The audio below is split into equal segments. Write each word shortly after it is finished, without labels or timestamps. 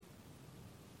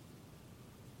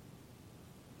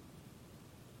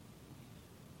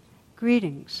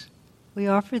Greetings. We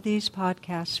offer these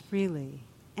podcasts freely,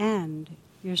 and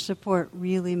your support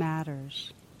really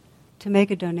matters. To make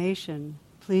a donation,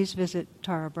 please visit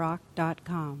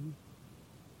tarabrach.com.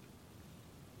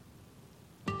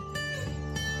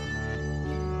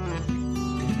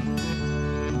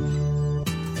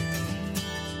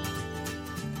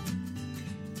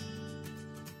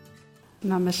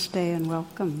 Namaste and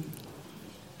welcome.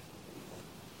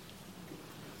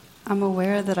 I'm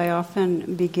aware that I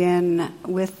often begin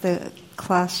with the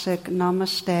classic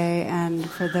Namaste, and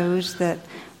for those that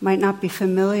might not be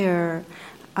familiar,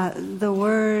 the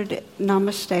word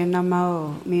Namaste,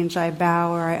 Namo, means I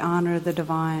bow or I honor the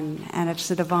divine, and it's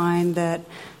the divine that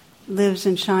lives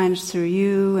and shines through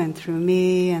you and through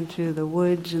me and through the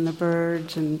woods and the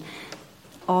birds and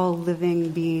all living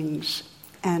beings.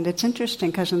 And it's interesting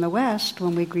because in the West,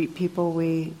 when we greet people,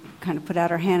 we kind of put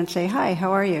out our hand and say, "Hi,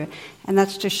 how are you?" And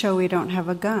that's to show we don't have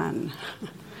a gun.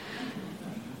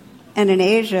 And in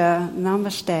Asia,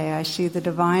 Namaste, I see the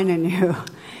divine in you.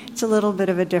 It's a little bit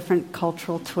of a different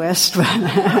cultural twist.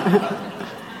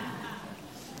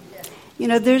 You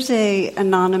know, there's an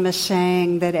anonymous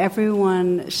saying that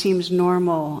everyone seems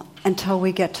normal until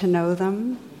we get to know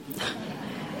them.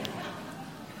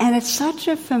 And it's such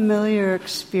a familiar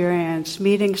experience,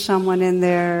 meeting someone in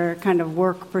their kind of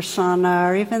work persona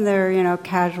or even their,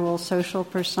 casual social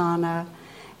persona.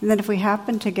 And then if we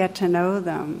happen to get to know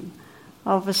them,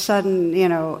 all of a sudden,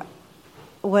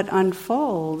 what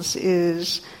unfolds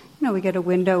is, we get a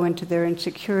window into their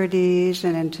insecurities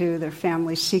and into their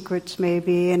family secrets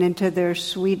maybe, and into their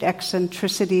sweet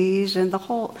eccentricities and the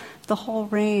whole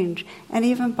range. And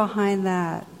even behind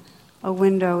that, a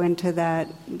window into the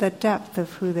depth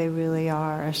of who they really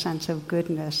are, a sense of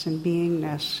goodness and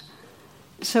beingness.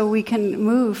 So we can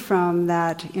move from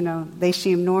that, they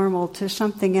seem normal, to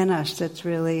something in us that's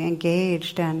really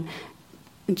engaged and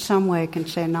in some way can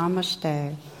say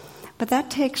Namaste. But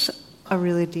that takes a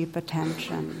really deep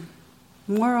attention.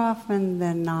 More often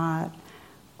than not,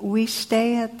 we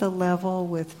stay at the level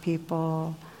with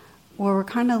people where we're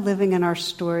kind of living in our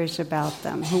stories about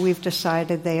them, who we've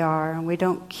decided they are, and we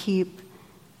don't keep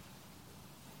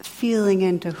feeling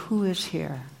into who is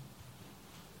here.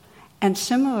 And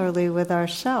similarly with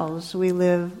ourselves, we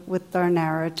live with our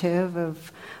narrative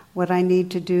of what I need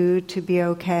to do to be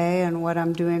okay and what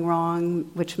I'm doing wrong,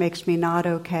 which makes me not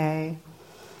okay.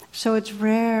 So it's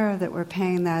rare that we're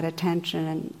paying that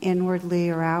attention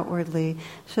inwardly or outwardly.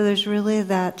 So there's really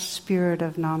that spirit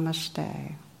of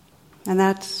Namaste. And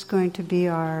that's going to be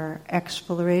our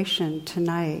exploration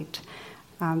tonight,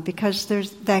 because there's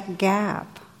that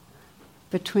gap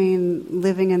between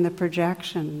living in the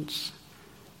projections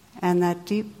and that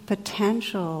deep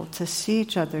potential to see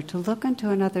each other, to look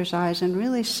into another's eyes and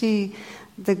really see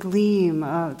the gleam,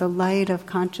 the light of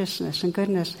consciousness and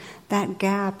goodness. That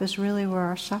gap is really where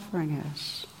our suffering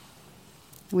is.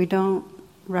 We don't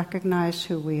recognize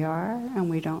who we are, and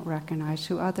we don't recognize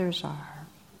who others are.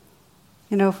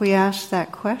 If we ask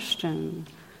that question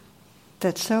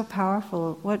that's so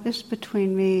powerful, what is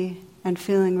between me and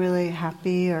feeling really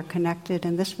happy or connected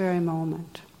in this very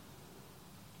moment?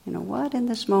 What in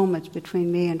this moment is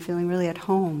between me and feeling really at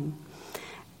home?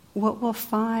 What we'll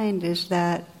find is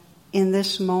that in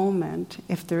this moment,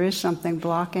 if there is something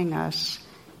blocking us,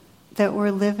 that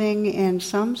we're living in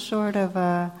some sort of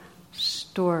a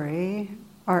story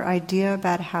or idea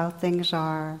about how things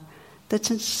are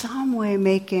that's in some way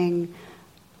making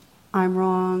I'm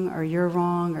wrong, or you're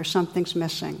wrong, or something's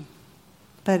missing.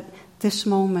 But this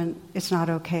moment, it's not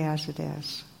okay as it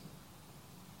is.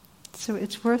 So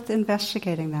it's worth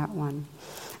investigating that one.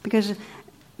 Because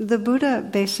the Buddha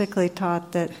basically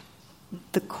taught that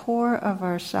the core of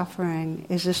our suffering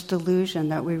is this delusion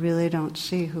that we really don't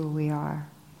see who we are.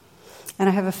 And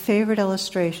I have a favorite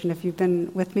illustration. If you've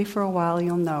been with me for a while,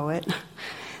 you'll know it.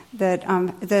 That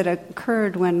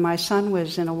occurred when my son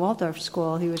was in a Waldorf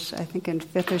school. He was, I think, in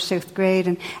 5th or 6th grade.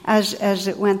 And as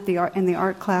it went in the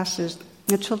art classes,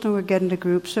 the children would get into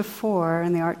groups of 4,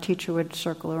 and the art teacher would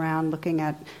circle around looking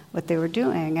at what they were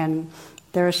doing. And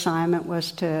their assignment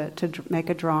was to make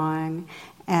a drawing.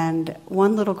 And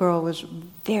one little girl was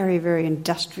very, very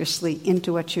industriously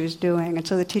into what she was doing. And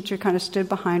so the teacher kind of stood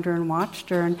behind her and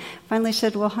watched her and finally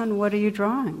said, "Well, hon, what are you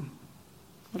drawing?"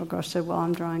 The little girl said, "Well,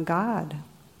 I'm drawing God."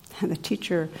 And the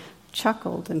teacher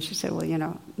chuckled, and she said,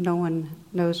 "Well, no one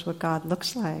knows what God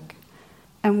looks like."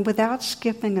 And without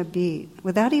skipping a beat,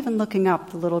 without even looking up,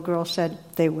 the little girl said,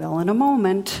 "They will in a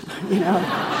moment,"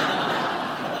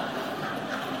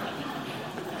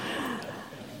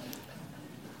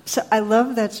 So I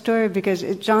love that story because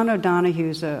John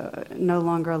O'Donohue's no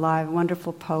longer alive,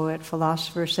 wonderful poet,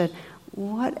 philosopher, said,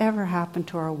 whatever happened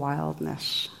to our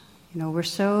wildness? We're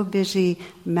so busy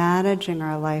managing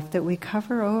our life that we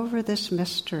cover over this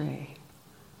mystery.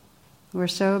 We're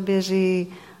so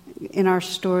busy in our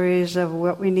stories of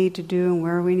what we need to do and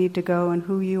where we need to go and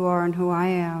who you are and who I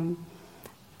am,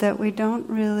 that we don't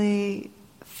really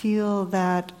feel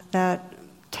that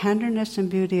tenderness and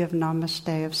beauty of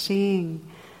Namaste, of seeing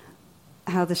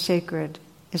how the sacred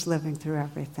is living through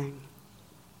everything.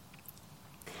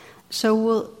 So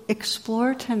we'll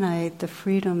explore tonight the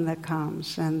freedom that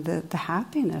comes and the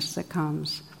happiness that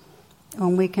comes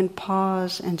when we can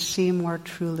pause and see more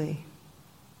truly.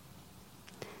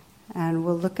 And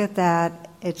we'll look at that.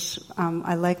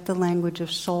 I like the language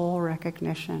of soul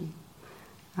recognition.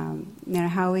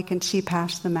 How we can see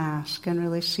past the mask and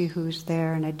really see who's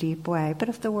there in a deep way. But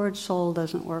if the word soul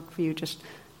doesn't work for you, just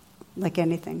like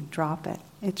anything, drop it.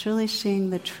 It's really seeing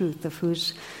the truth of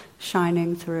who's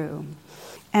shining through.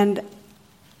 And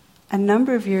a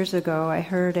number of years ago, I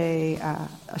heard a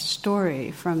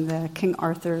story from the King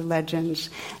Arthur legends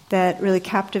that really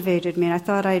captivated me, and I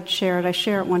thought I'd share it. I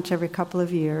share it once every couple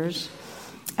of years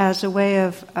as a way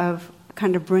of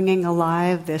kind of bringing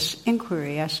alive this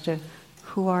inquiry as to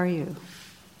who are you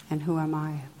and who am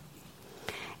I?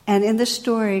 And in the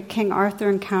story, King Arthur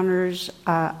encounters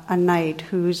a knight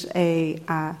who's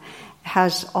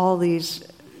has all these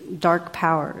dark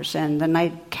powers, and the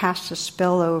knight casts a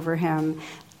spell over him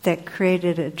that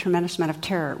created a tremendous amount of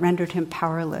terror. It rendered him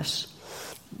powerless.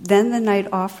 Then the knight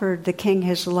offered the king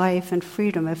his life and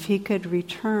freedom if he could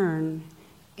return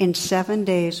in 7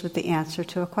 days with the answer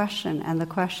to a question. And the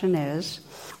question is,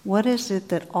 what is it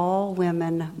that all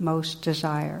women most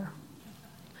desire?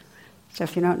 So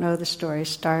if you don't know the story,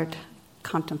 start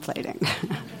contemplating.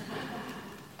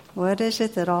 What is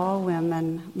it that all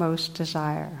women most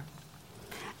desire?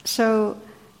 So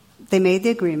they made the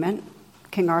agreement.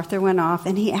 King Arthur went off,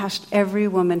 and he asked every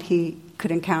woman he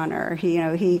could encounter.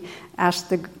 He asked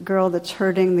the girl that's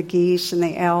herding the geese, and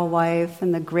the alewife,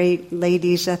 and the great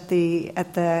ladies at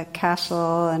the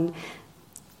castle, and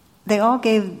they all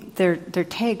gave their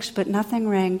takes, but nothing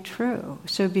rang true.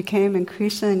 So he became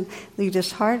increasingly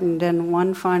disheartened. And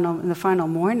in the final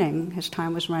morning, his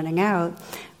time was running out.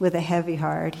 With a heavy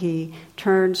heart, he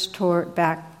turns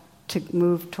back to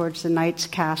move towards the knight's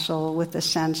castle with a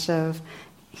sense of,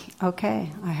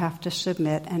 okay, I have to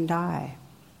submit and die.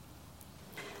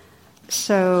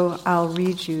 So I'll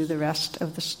read you the rest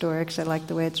of the story because I like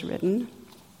the way it's written.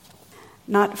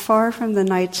 Not far from the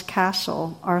knight's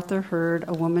castle, Arthur heard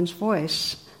a woman's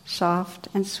voice, soft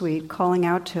and sweet, calling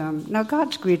out to him, "Now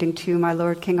God's greeting to you, my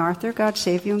lord King Arthur. God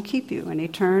save you and keep you." And he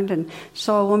turned and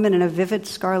saw a woman in a vivid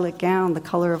scarlet gown, the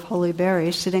color of holy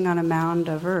berries, sitting on a mound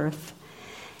of earth.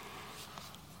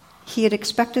 He had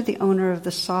expected the owner of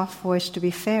the soft voice to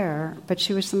be fair, but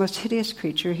she was the most hideous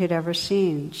creature he had ever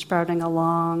seen, sprouting a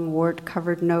long,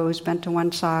 wart-covered nose bent to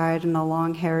one side and a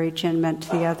long, hairy chin bent to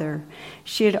the other.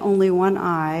 She had only one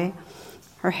eye.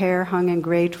 Her hair hung in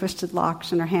gray, twisted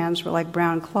locks, and her hands were like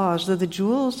brown claws, though the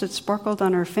jewels that sparkled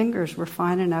on her fingers were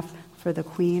fine enough for the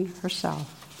queen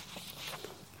herself.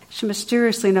 She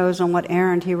mysteriously knows on what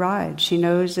errand he rides. She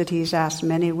knows that he's asked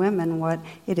many women what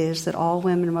it is that all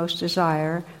women most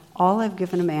desire. All have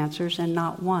given him answers, and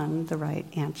not one the right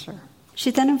answer.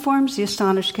 She then informs the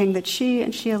astonished king that she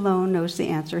and she alone knows the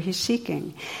answer he's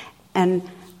seeking, and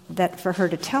that for her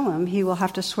to tell him, he will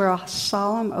have to swear a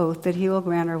solemn oath that he will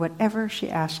grant her whatever she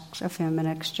asks of him in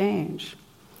exchange.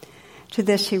 To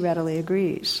this he readily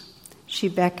agrees. She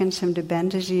beckons him to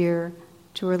bend his ear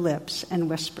to her lips and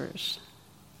whispers.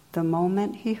 The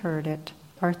moment he heard it,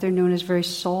 Arthur knew in his very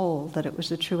soul that it was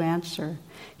the true answer.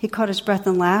 He caught his breath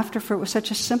in laughter, for it was such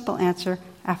a simple answer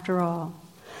after all.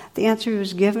 The answer he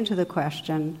was given to the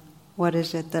question, what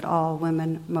is it that all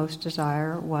women most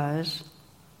desire, was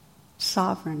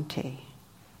sovereignty.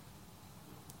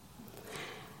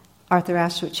 Arthur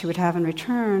asked what she would have in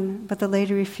return, but the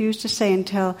lady refused to say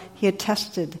until he had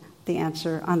tested the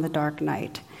answer on the dark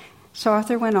night. So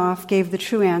Arthur went off, gave the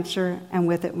true answer, and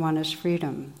with it won his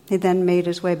freedom. He then made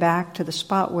his way back to the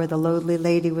spot where the lowly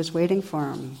lady was waiting for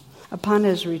him. Upon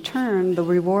his return, the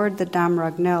reward that Dame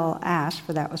Ragnell asked,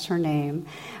 for that was her name,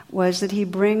 was that he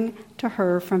bring to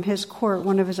her from his court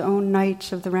one of his own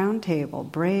knights of the Round Table,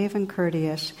 brave and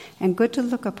courteous, and good to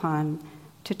look upon,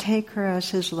 to take her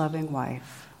as his loving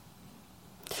wife.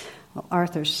 Well,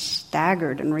 Arthur,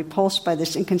 staggered and repulsed by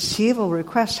this inconceivable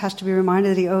request, has to be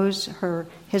reminded that he owes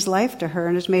his life to her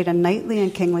and has made a knightly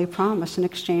and kingly promise in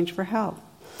exchange for help.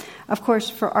 Of course,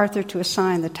 for Arthur to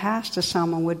assign the task to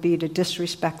someone would be to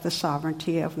disrespect the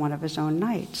sovereignty of one of his own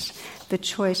knights. The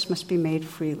choice must be made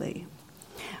freely.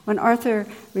 When Arthur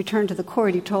returned to the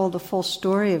court, he told the full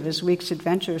story of his week's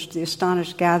adventures to the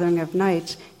astonished gathering of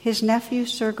knights. His nephew,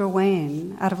 Sir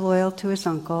Gawain, out of loyalty to his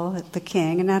uncle, the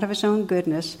king, and out of his own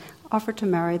goodness, offered to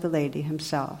marry the lady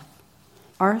himself.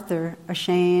 Arthur,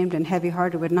 ashamed and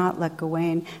heavy-hearted, would not let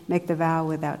Gawain make the vow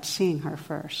without seeing her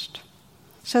first.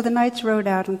 So the knights rode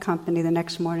out in company the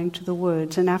next morning to the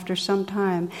woods, and after some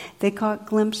time they caught a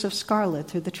glimpse of scarlet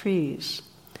through the trees.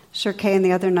 Sir Kay and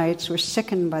the other knights were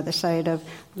sickened by the sight of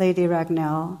Lady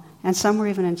Ragnell, and some were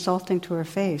even insulting to her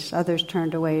face. Others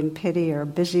turned away in pity or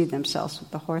busied themselves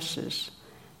with the horses.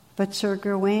 But Sir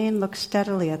Gawain looked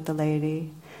steadily at the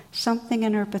lady. Something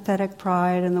in her pathetic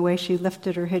pride and the way she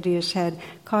lifted her hideous head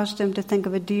caused him to think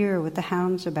of a deer with the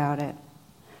hounds about it.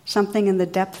 Something in the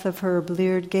depth of her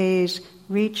bleared gaze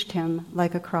reached him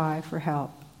like a cry for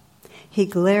help. He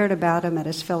glared about him at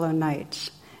his fellow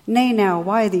knights. Nay now,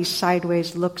 why these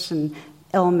sideways looks and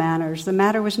ill manners? The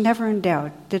matter was never in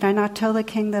doubt. Did I not tell the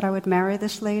king that I would marry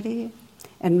this lady?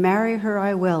 And marry her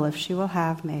I will if she will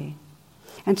have me.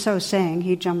 And so saying,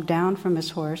 he jumped down from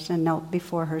his horse and knelt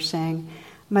before her, saying,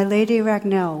 My Lady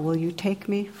Ragnell, will you take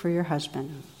me for your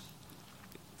husband?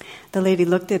 The lady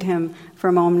looked at him for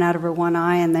a moment out of her one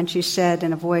eye, and then she said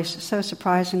in a voice so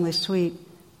surprisingly sweet,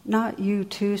 Not you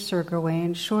too, Sir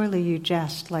Gawain, surely you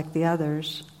jest like the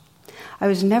others. I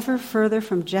was never further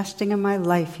from jesting in my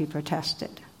life, he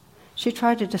protested. She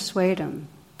tried to dissuade him.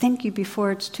 Think you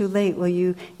before it's too late. Will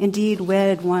you indeed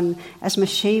wed one as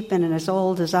misshapen and as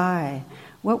old as I?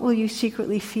 What will you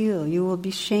secretly feel? You will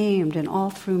be shamed, and all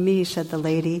through me, said the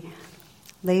lady.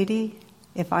 Lady,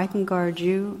 if I can guard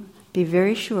you, be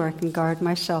very sure I can guard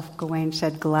myself, Gawain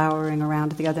said, glowering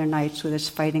around at the other knights with his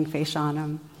fighting face on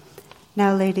him.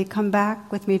 Now, lady, come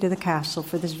back with me to the castle,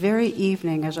 for this very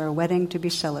evening is our wedding to be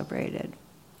celebrated.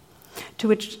 To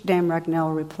which Dame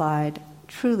Ragnell replied,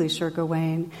 Truly, Sir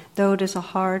Gawain, though it is a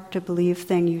hard-to-believe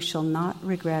thing, you shall not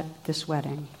regret this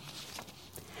wedding.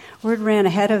 Word ran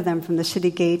ahead of them from the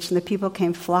city gates, and the people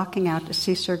came flocking out to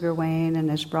see Sir Gawain and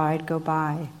his bride go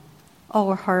by. All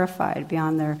were horrified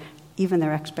beyond even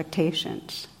their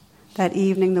expectations. That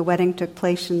evening, the wedding took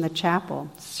place in the chapel.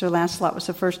 Sir Lancelot was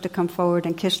the first to come forward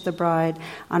and kiss the bride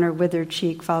on her withered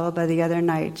cheek, followed by the other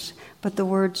knights. But the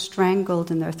words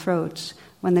strangled in their throats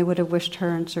when they would have wished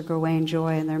her and Sir Gawain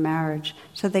joy in their marriage,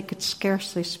 so they could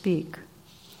scarcely speak.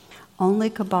 Only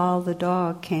Cabal the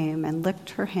dog came and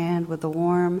licked her hand with a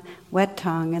warm, wet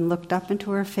tongue and looked up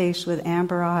into her face with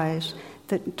amber eyes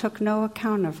that took no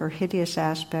account of her hideous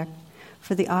aspect,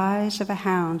 for the eyes of a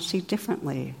hound see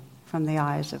differently from the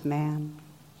eyes of man.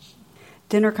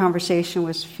 Dinner conversation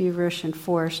was feverish and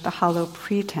forced, a hollow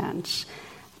pretense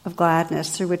of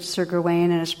gladness through which Sir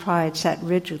Gawain and his pride sat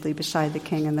rigidly beside the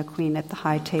king and the queen at the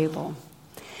high table.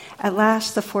 At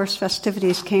last the forced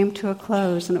festivities came to a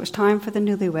close, and it was time for the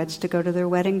newlyweds to go to their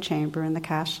wedding chamber in the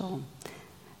castle.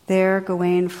 There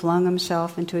Gawain flung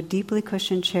himself into a deeply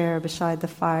cushioned chair beside the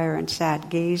fire and sat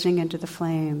gazing into the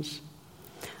flames.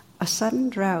 A sudden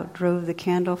draught drove the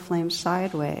candle flame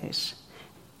sideways,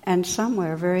 and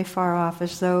somewhere very far off,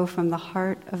 as though from the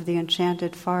heart of the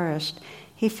enchanted forest,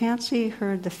 he fancied he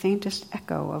heard the faintest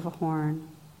echo of a horn.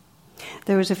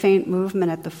 There was a faint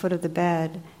movement at the foot of the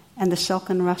bed, and the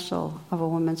silken rustle of a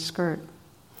woman's skirt.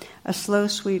 A slow,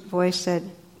 sweet voice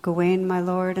said, Gawain, my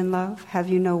lord and love, have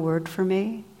you no word for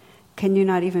me? Can you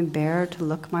not even bear to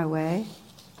look my way?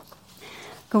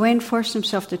 Gawain forced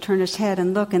himself to turn his head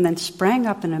and look, and then sprang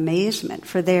up in amazement,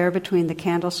 for there, between the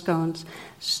candle sconces,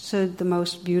 stood the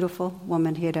most beautiful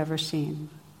woman he had ever seen.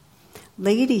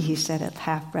 Lady, he said at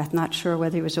half-breath, not sure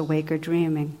whether he was awake or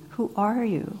dreaming, who are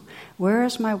you? Where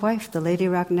is my wife, the Lady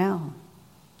Ragnell?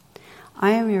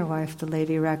 I am your wife, the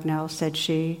Lady Ragnell, said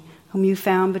she, whom you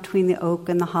found between the oak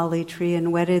and the holly tree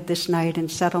and wedded this night in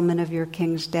settlement of your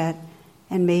king's debt,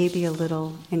 and maybe a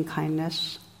little in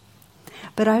kindness.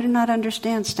 But I do not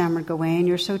understand, stammered Gawain.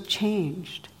 You're so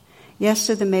changed. Yes,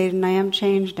 said the maiden, I am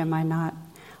changed, am I not?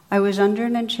 I was under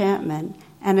an enchantment,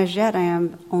 and as yet I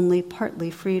am only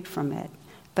partly freed from it.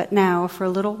 But now, for a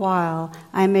little while,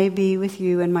 I may be with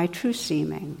you in my true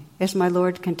seeming. Is my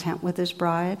lord content with his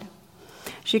bride?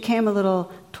 She came a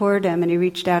little toward him, and he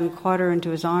reached out and caught her into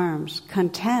his arms.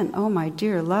 Content? Oh, my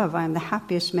dear love, I am the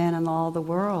happiest man in all the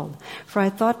world. For I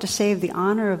thought to save the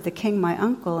honor of the king, my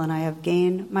uncle, and I have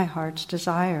gained my heart's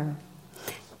desire.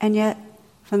 And yet,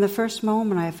 from the first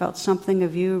moment, I felt something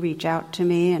of you reach out to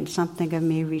me, and something of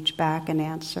me reach back and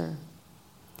answer.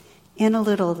 In a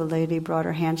little, the lady brought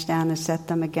her hands down and set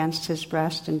them against his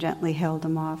breast and gently held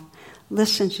them off.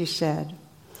 Listen, she said,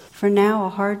 for now a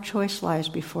hard choice lies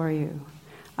before you.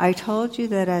 I told you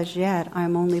that as yet I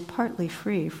am only partly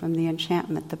free from the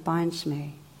enchantment that binds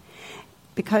me.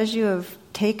 Because you have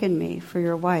taken me for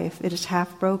your wife, it is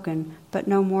half broken, but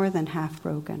no more than half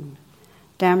broken.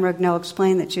 Dame Ragnell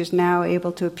explained that she is now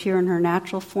able to appear in her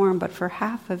natural form, but for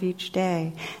half of each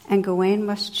day, and Gawain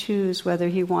must choose whether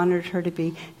he wanted her to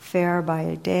be fair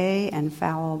by day and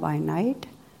foul by night,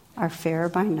 or fair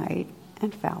by night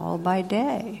and foul by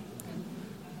day.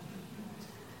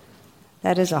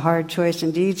 That is a hard choice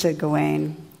indeed, said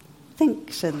Gawain.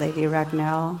 Think, said Lady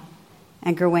Ragnell.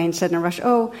 And Gawain said in a rush,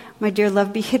 oh, my dear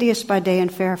love, be hideous by day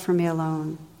and fair for me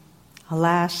alone.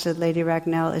 Alas, said Lady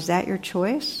Ragnell, is that your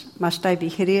choice? Must I be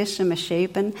hideous and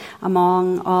misshapen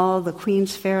among all the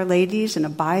queen's fair ladies and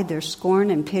abide their scorn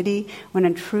and pity, when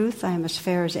in truth I am as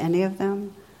fair as any of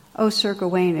them? Oh, Sir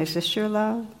Gawain, is this your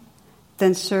love?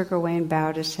 Then Sir Gawain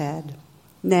bowed his head.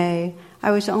 Nay,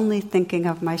 I was only thinking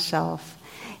of myself.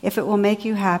 If it will make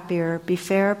you happier, be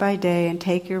fair by day and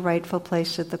take your rightful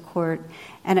place at the court,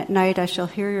 and at night I shall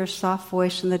hear your soft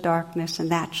voice in the darkness, and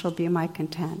that shall be my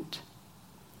content.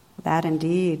 That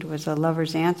indeed was a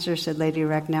lover's answer, said Lady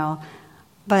Ragnell.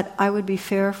 But I would be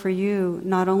fair for you,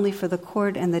 not only for the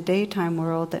court and the daytime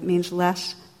world that means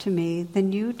less to me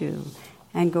than you do.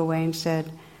 And Gawain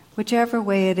said, whichever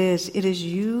way it is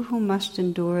you who must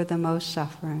endure the most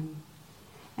suffering.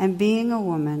 And being a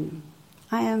woman,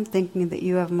 I am thinking that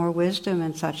you have more wisdom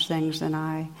in such things than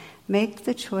I. Make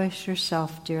the choice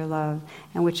yourself, dear love,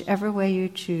 and whichever way you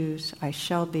choose, I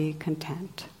shall be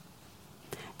content.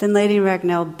 Then Lady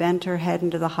Ragnell bent her head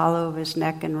into the hollow of his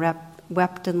neck and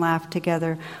wept and laughed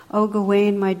together. O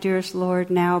Gawain, my dearest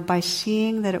lord, now, by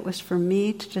seeing that it was for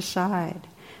me to decide,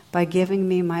 by giving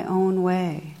me my own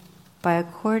way, by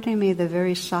according me the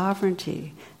very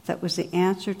sovereignty that was the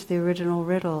answer to the original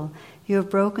riddle, you have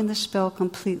broken the spell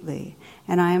completely,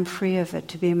 and I am free of it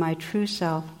to be my true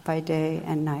self by day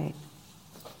and night.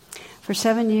 For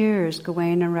 7 years,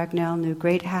 Gawain and Ragnell knew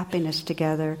great happiness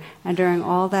together, and during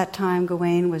all that time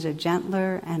Gawain was a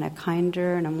gentler and a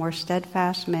kinder and a more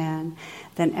steadfast man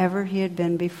than ever he had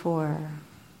been before.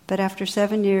 But after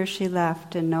 7 years she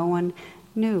left, and no one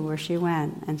knew where she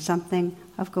went, and something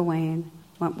of Gawain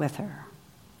went with her.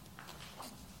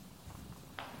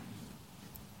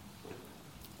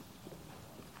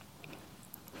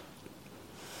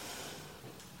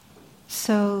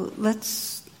 So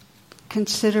let's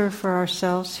consider for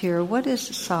ourselves here, what is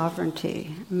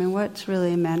sovereignty? I mean, what's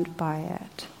really meant by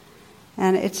it?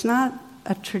 And it's not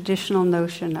a traditional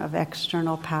notion of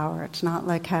external power. It's not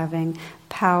like having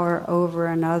power over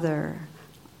another,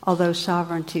 although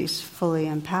sovereignty is fully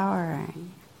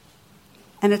empowering.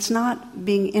 And it's not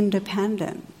being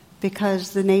independent,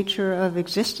 because the nature of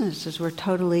existence is we're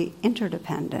totally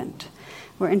interdependent.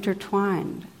 We're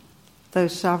intertwined. Though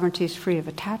sovereignty is free of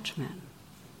attachment.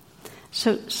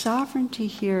 So sovereignty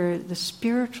here, the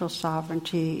spiritual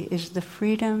sovereignty, is the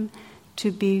freedom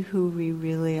to be who we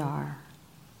really are.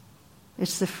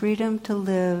 It's the freedom to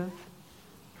live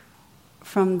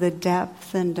from the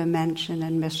depth and dimension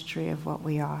and mystery of what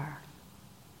we are.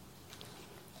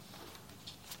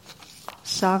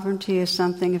 Sovereignty is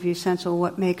something, if you sense, well,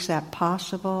 what makes that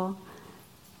possible?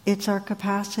 It's our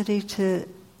capacity to,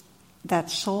 that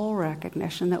soul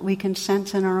recognition that we can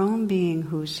sense in our own being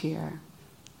who's here.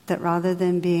 That rather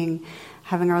than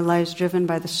having our lives driven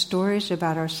by the stories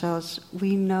about ourselves,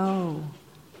 we know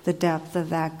the depth of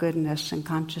that goodness and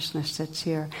consciousness that's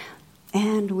here.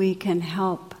 And we can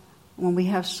help, when we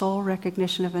have soul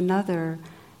recognition of another,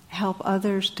 help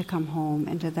others to come home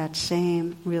into that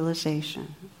same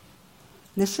realization.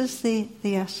 This is the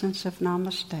essence of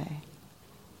Namaste.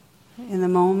 In the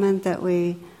moment that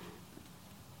we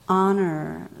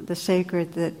honor the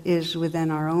sacred that is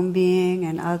within our own being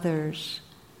and others,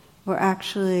 we're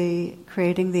actually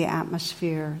creating the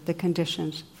atmosphere, the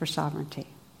conditions for sovereignty.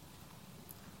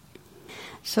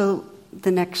 So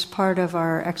the next part of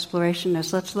our exploration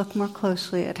is let's look more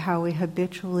closely at how we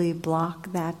habitually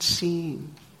block that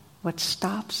seeing. What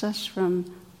stops us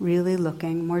from really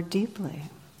looking more deeply?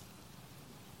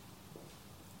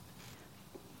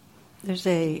 There's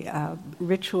a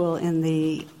ritual in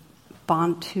the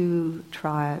Bantu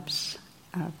tribes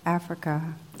of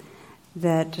Africa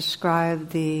that describe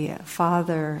the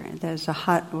father. There's a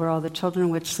hut where all the children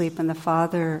would sleep, and the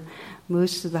father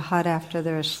moves to the hut after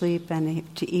they're asleep,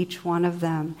 and to each one of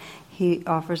them he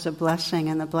offers a blessing,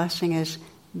 and the blessing is,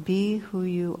 be who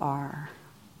you are.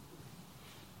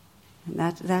 And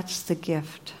that's the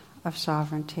gift of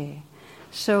sovereignty.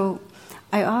 So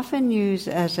I often use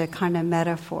as a kind of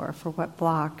metaphor for what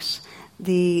blocks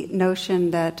the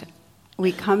notion that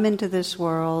we come into this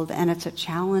world and it's a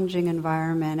challenging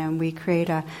environment, and we create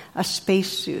a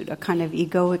spacesuit, a kind of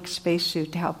egoic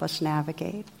spacesuit to help us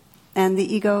navigate. And the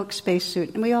egoic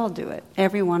spacesuit, and we all do it.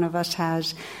 Every one of us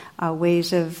has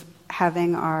ways of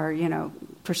having our,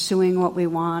 pursuing what we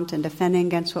want and defending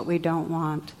against what we don't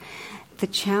want. The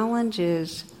challenge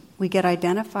is we get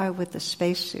identified with the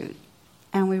spacesuit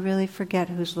and we really forget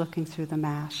who's looking through the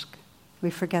mask. We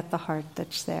forget the heart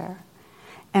that's there.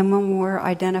 And when we're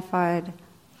identified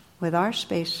with our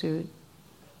spacesuit,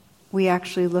 we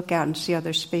actually look out and see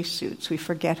other spacesuits. We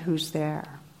forget who's there.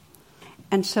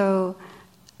 And so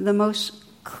the most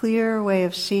clear way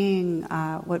of seeing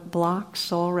what blocks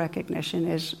soul recognition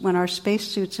is when our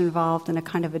spacesuit's involved in a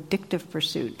kind of addictive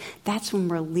pursuit. That's when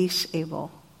we're least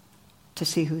able to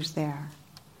see who's there.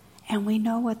 And we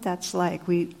know what that's like.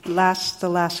 The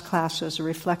last class was a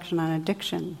reflection on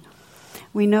addiction.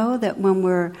 We know that when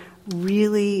we're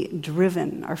really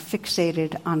driven or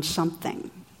fixated on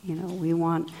something, we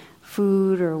want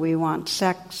food, or we want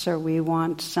sex, or we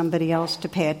want somebody else to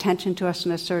pay attention to us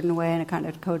in a certain way, in a kind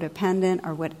of codependent,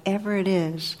 or whatever it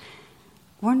is,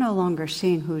 we're no longer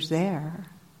seeing who's there.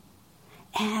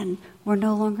 And we're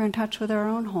no longer in touch with our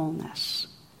own wholeness.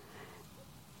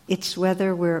 It's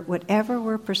whatever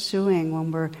we're pursuing,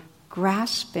 when we're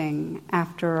grasping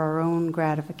after our own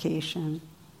gratification,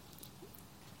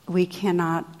 we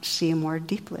cannot see more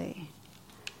deeply.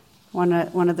 One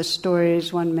of the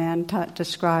stories one man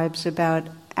describes about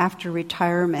after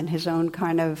retirement, his own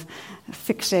kind of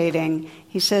fixating.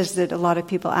 He says that a lot of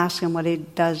people ask him what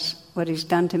he's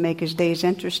done to make his days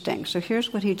interesting. So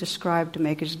here's what he described to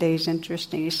make his days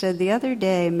interesting. He said, the other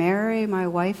day, Mary, my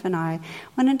wife, and I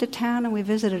went into town and we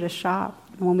visited a shop.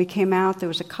 And when we came out, there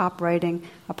was a cop writing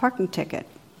a parking ticket.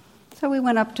 So we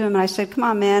went up to him and I said, come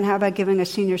on, man, how about giving a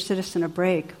senior citizen a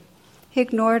break? He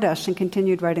ignored us and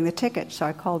continued writing the ticket, so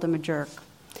I called him a jerk.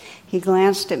 He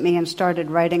glanced at me and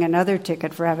started writing another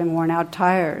ticket for having worn out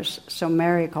tires, so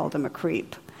Mary called him a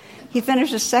creep. He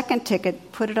finished a second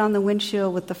ticket, put it on the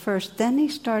windshield with the first, then he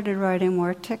started writing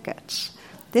more tickets.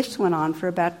 This went on for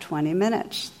about 20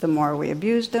 minutes. The more we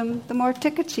abused him, the more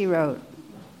tickets he wrote.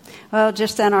 Well,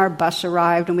 just then our bus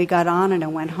arrived and we got on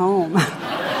and went home.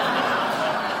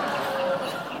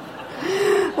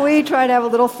 We try to have a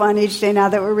little fun each day now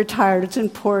that we're retired. It's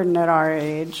important at our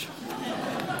age.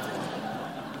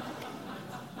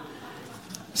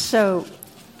 So,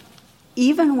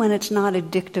 even when it's not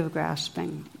addictive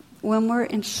grasping, when we're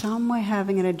in some way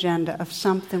having an agenda of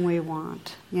something we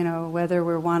want, whether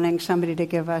we're wanting somebody to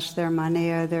give us their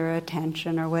money or their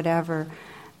attention or whatever,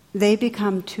 they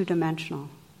become two-dimensional.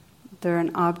 They're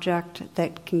an object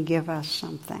that can give us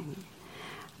something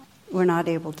we're not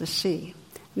able to see.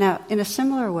 Now, in a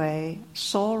similar way,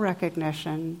 soul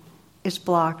recognition is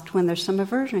blocked when there's some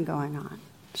aversion going on.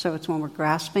 So it's when we're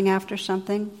grasping after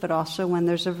something, but also when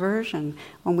there's aversion,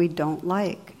 when we don't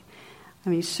like.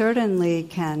 You certainly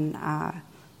can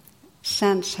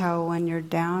sense how when you're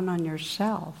down on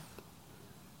yourself,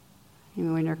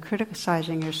 when you're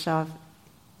criticizing yourself,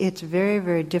 it's very,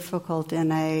 very difficult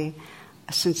in a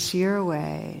sincere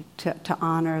way to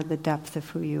honor the depth of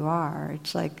who you are.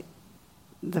 It's like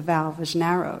the valve is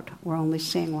narrowed. We're only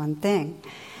seeing one thing.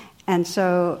 And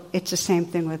so it's the same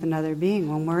thing with another being.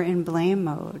 When we're in blame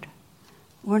mode,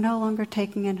 we're no longer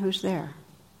taking in who's there.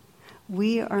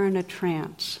 We are in a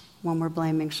trance when we're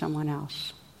blaming someone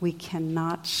else. We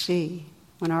cannot see.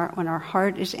 When our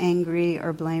heart is angry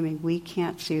or blaming, we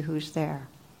can't see who's there.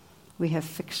 We have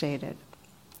fixated.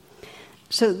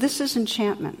 So this is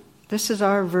enchantment. This is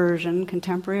our version,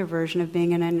 contemporary version of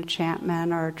being in an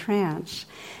enchantment or a trance.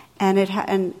 And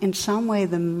and in some way,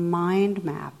 the mind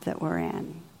map that we're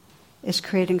in is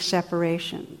creating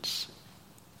separations.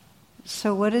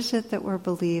 So what is it that we're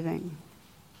believing?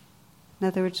 In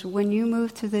other words, when you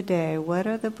move through the day, what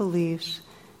are the beliefs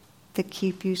that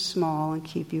keep you small and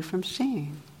keep you from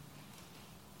seeing?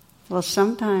 Well,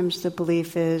 sometimes the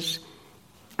belief is,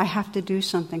 I have to do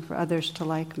something for others to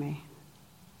like me.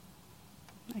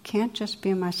 I can't just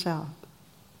be myself.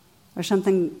 Or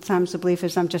sometimes the belief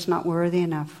is I'm just not worthy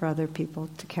enough for other people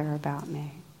to care about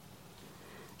me.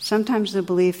 Sometimes the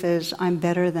belief is I'm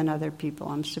better than other people,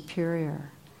 I'm superior.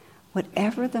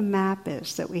 Whatever the map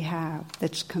is that we have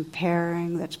that's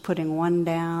comparing, that's putting one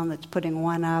down, that's putting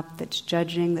one up, that's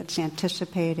judging, that's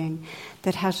anticipating,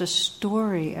 that has a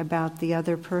story about the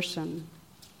other person,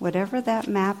 whatever that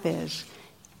map is,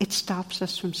 it stops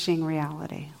us from seeing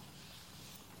reality.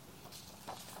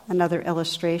 Another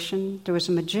illustration, there was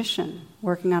a magician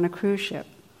working on a cruise ship.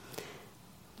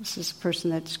 This is a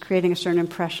person that's creating a certain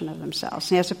impression of themselves.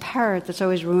 And he has a parrot that's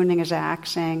always ruining his act,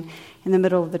 saying in the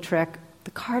middle of the trick,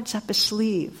 the card's up his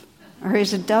sleeve, or he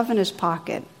has a dove in his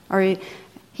pocket, or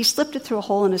he slipped it through a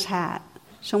hole in his hat.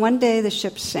 So one day the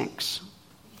ship sinks,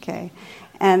 okay?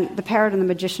 And the parrot and the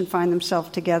magician find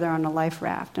themselves together on a life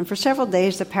raft. And for several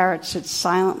days, the parrot sits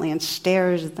silently and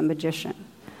stares at the magician.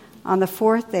 On the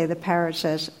fourth day, the parrot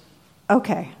says,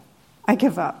 "Okay, I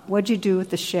give up. What'd you do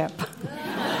with the ship?"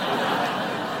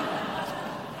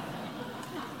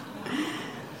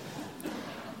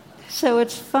 So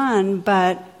it's fun,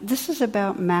 but this is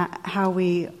about how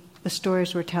the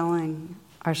stories we're telling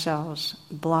ourselves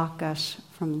block us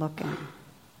from looking.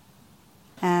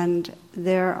 And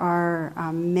there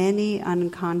are many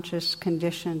unconscious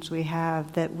conditions we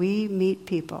have that we meet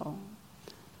people,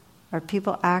 or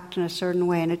people act in a certain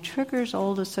way, and it triggers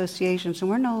old associations, and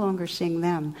we're no longer seeing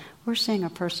them. We're seeing a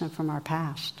person from our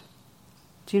past.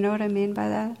 Do you know what I mean by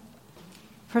that?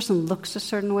 A person looks a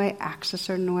certain way, acts a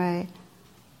certain way.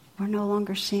 We're no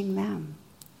longer seeing them.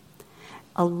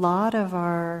 A lot of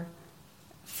our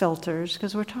filters,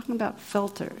 because we're talking about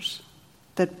filters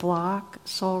that block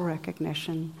soul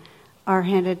recognition, are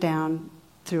handed down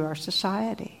through our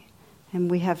society.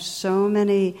 And we have so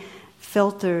many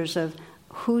filters of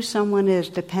who someone is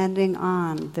depending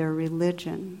on their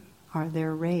religion or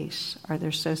their race or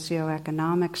their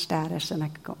socioeconomic status, and I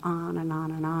could go on and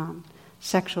on and on.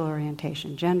 Sexual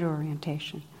orientation, gender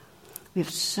orientation. We have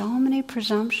so many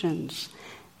presumptions.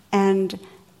 And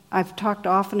I've talked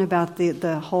often about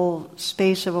the whole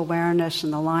space of awareness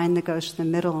and the line that goes to the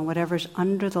middle, and whatever's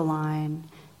under the line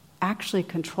actually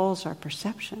controls our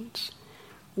perceptions.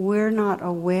 We're not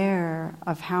aware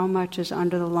of how much is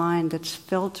under the line that's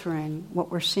filtering what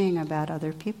we're seeing about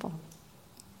other people.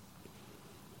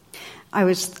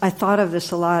 I thought of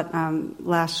this a lot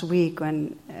last week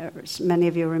when many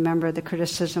of you remember the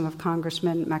criticism of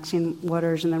Congressman Maxine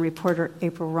Waters and the reporter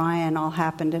April Ryan all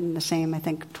happened in the same, I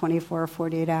think, 24 or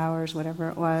 48 hours, whatever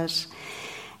it was.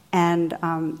 And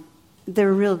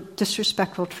they're real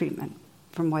disrespectful treatment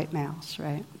from white males,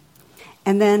 right?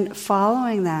 And then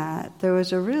following that, there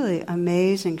was a really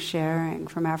amazing sharing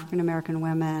from African American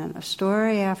women of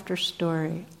story after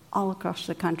story all across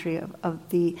the country of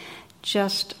the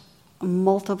just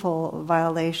multiple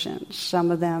violations,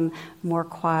 some of them more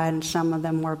quiet and some of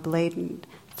them more blatant.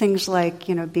 Things like,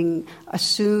 being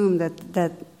assumed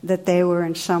that they were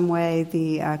in some way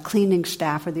the cleaning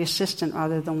staff or the assistant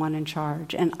rather than one in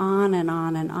charge, and on and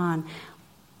on and on.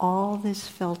 All these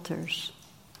filters,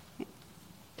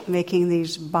 making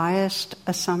these biased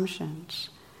assumptions.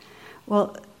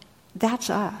 Well, that's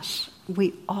us.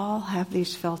 We all have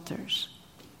these filters.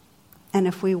 And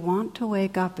if we want to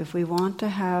wake up, if we want to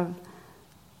have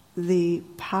the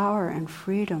power and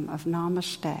freedom of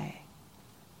Namaste,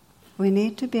 we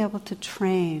need to be able to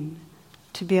train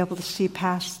to be able to see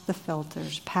past the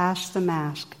filters, past the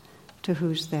mask, to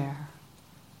who's there.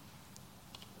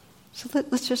 So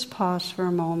let's just pause for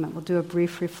a moment. We'll do a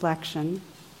brief reflection.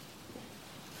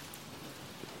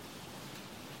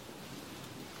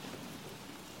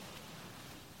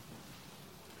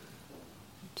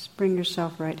 Just bring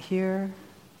yourself right here.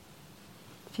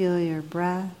 Feel your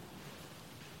breath.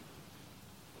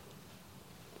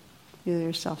 Feel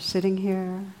yourself sitting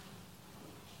here.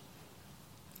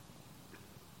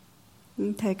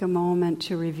 And take a moment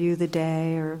to review the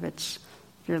day, or if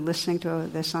you're listening to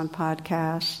this on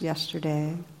podcast,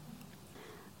 yesterday.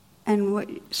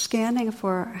 And scanning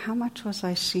for how much was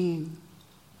I seeing?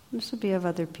 This will be of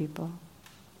other people.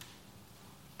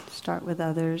 Start with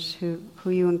others who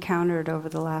you encountered over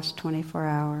the last 24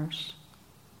 hours.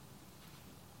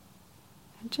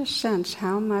 And just sense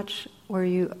how much were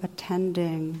you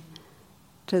attending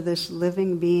to this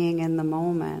living being in the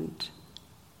moment,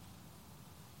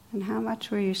 and how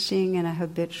much were you seeing in a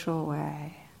habitual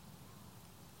way,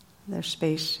 their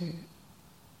spacesuit,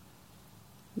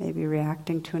 maybe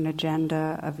reacting to an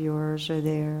agenda of yours or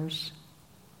theirs,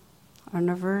 or an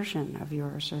aversion of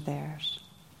yours or theirs.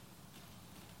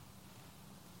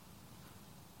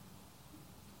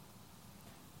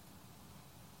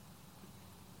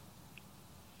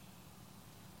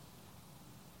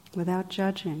 Without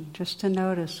judging, just to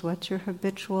notice, what's your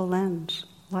habitual lens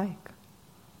like?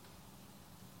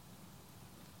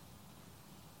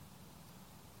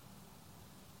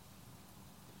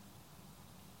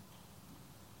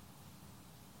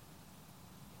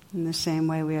 In the same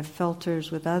way we have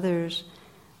filters with others,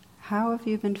 how have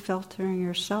you been filtering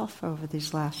yourself over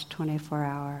these last 24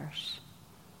 hours?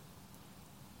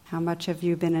 How much have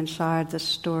you been inside the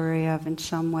story of, in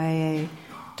some way, a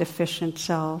deficient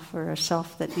self, or a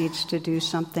self that needs to do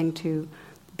something to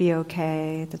be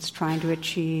okay, that's trying to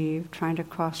achieve, trying to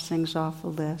cross things off a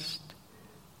list,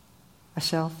 a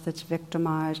self that's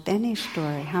victimized, any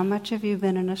story. How much have you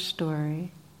been in a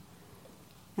story?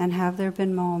 And have there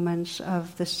been moments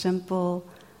of the simple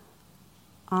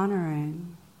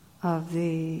honoring of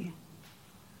the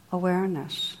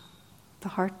awareness, the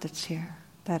heart that's here,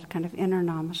 that kind of inner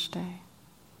namaste.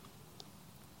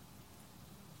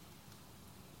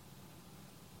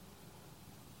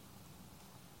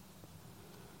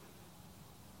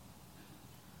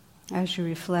 As you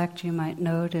reflect, you might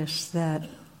notice that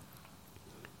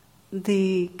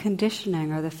the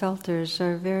conditioning or the filters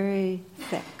are very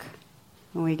thick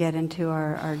when we get into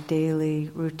our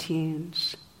daily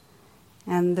routines.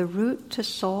 And the route to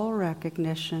soul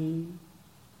recognition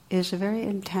is a very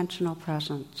intentional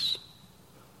presence,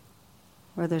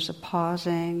 where there's a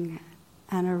pausing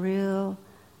and a real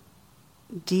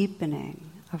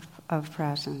deepening of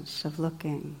presence, of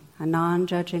looking, a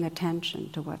non-judging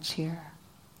attention to what's here.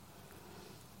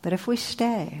 But if we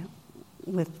stay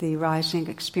with the rising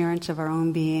experience of our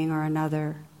own being or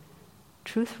another,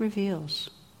 truth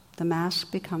reveals. The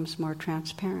mask becomes more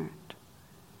transparent.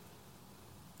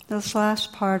 This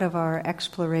last part of our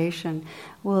exploration,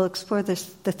 we'll explore the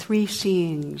three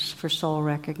seeings for soul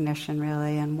recognition,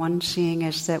 really. And one seeing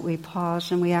is that we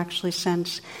pause and we actually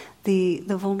sense the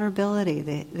vulnerability,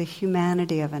 the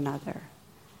humanity of another.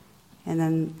 And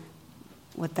then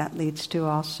what that leads to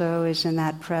also is in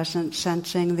that present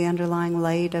sensing the underlying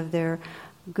light of their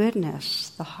goodness,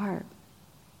 the heart.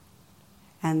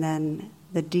 And then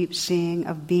the deep seeing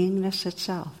of beingness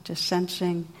itself, just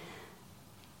sensing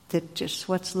that just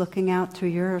what's looking out through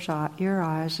your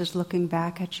eyes is looking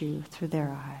back at you through their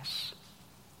eyes.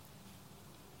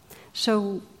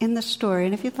 So in the story,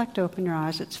 and if you'd like to open your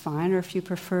eyes, it's fine, or if you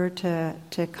prefer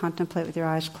to contemplate with your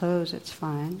eyes closed, it's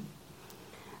fine.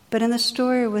 But in the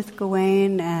story with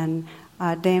Gawain and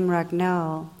Dame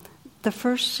Ragnell, the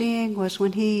first seeing was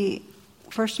when he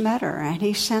first met her, and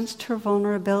he sensed her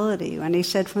vulnerability. And he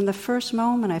said, from the first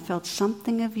moment I felt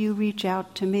something of you reach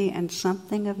out to me and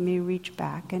something of me reach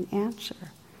back and answer.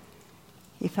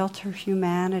 He felt her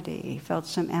humanity. He felt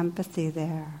some empathy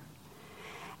there.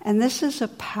 And this is a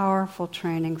powerful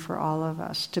training for all of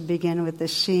us, to begin with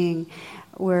this seeing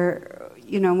where,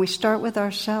 we start with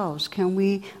ourselves. Can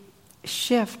we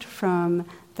shift from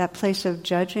that place of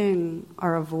judging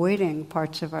or avoiding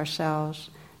parts of ourselves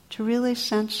to really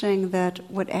sensing that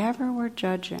whatever we're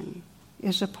judging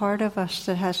is a part of us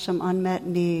that has some unmet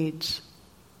needs,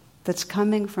 that's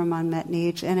coming from unmet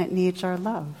needs, and it needs our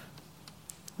love,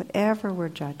 whatever we're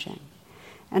judging.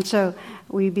 And so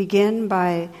we begin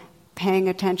by paying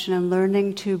attention and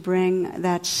learning to bring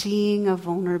that seeing of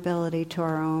vulnerability to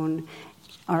our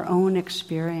own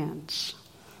experience.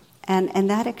 And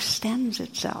that extends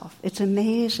itself. It's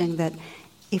amazing that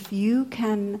if you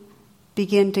can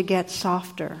begin to get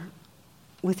softer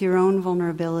with your own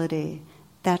vulnerability,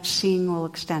 that seeing will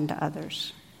extend to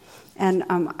others. And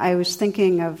I was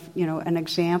thinking of an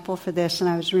example for this, and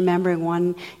I was remembering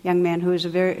one young man who's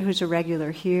a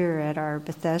regular here at our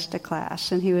Bethesda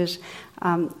class, and he was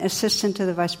assistant to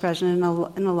the vice president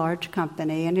in a large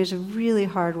company, and he was a really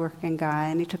hardworking guy,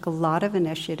 and he took a lot of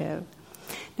initiative.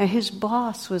 Now his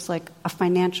boss was like a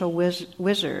financial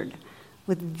wizard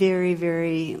with very,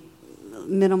 very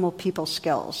minimal people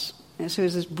skills. And so he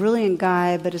was this brilliant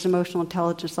guy, but his emotional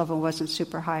intelligence level wasn't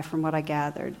super high from what I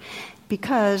gathered.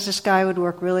 Because this guy would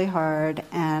work really hard,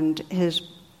 and his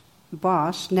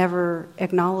boss never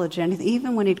acknowledged anything.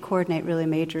 Even when he'd coordinate really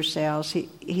major sales,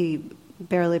 he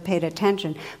barely paid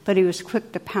attention, but he was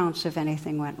quick to pounce if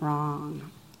anything went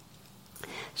wrong.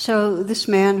 So this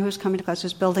man who was coming to class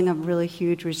was building up really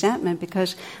huge resentment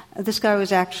because this guy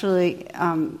was actually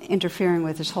interfering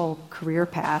with his whole career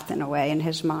path in a way in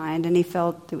his mind, and he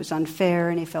felt it was unfair,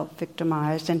 and he felt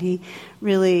victimized, and he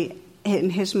really, in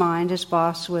his mind, his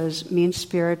boss was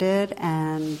mean-spirited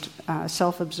and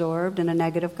self-absorbed and a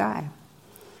negative guy.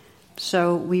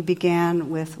 So we began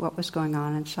with what was going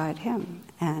on inside him,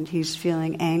 and he's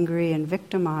feeling angry and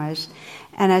victimized,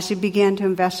 and as he began to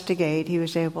investigate, he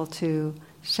was able to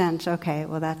sense, okay,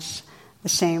 well, that's the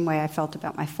same way I felt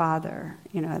about my father,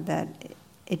 that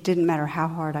it didn't matter how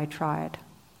hard I tried.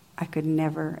 I could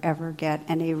never, ever get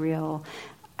any real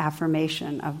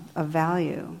affirmation of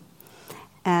value.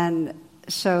 And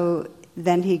so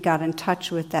then he got in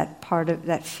touch with that part of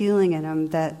that feeling in him,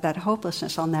 that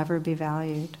hopelessness. I'll never be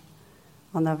valued.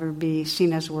 I'll never be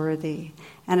seen as worthy,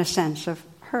 and a sense of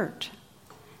hurt.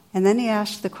 And then he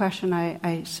asked the question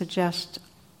I suggest.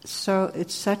 So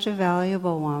it's such a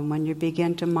valuable one when you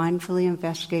begin to mindfully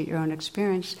investigate your own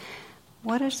experience.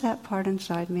 What does that part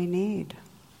inside me need?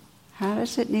 How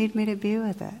does it need me to be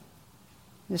with it?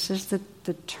 This is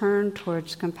the turn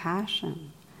towards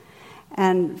compassion.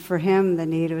 And for him, the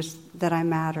need was that I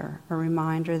matter, a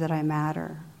reminder that I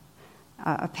matter,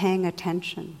 a paying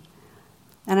attention.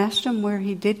 And I asked him where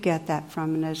he did get that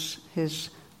from in his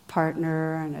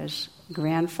partner and his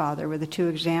grandfather were the two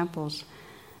examples.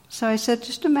 So I said,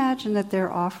 just imagine that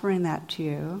they're offering that to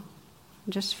you.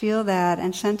 Just feel that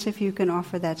and sense if you can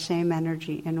offer that same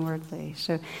energy inwardly.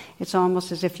 So it's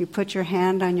almost as if you put your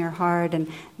hand on your heart and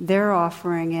they're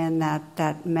offering in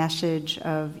that message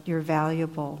of you're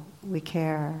valuable, we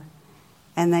care,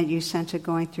 and that you sense it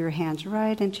going through your hands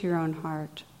right into your own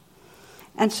heart.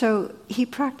 And so he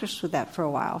practiced with that for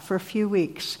a while, for a few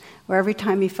weeks, where every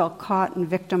time he felt caught and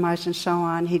victimized and so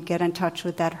on, he'd get in touch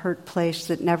with that hurt place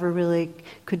that never really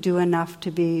could do enough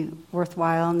to be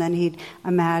worthwhile, and then he'd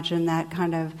imagine that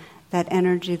kind of, that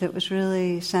energy that was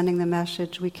really sending the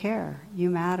message, we care, you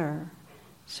matter.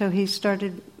 So he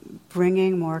started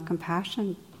bringing more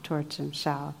compassion towards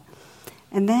himself.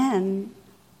 And then,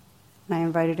 and I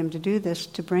invited him to do this,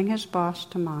 to bring his boss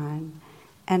to mind,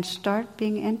 and start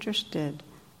being interested.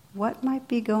 What might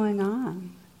be going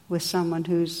on with someone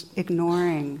who's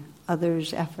ignoring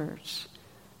others' efforts?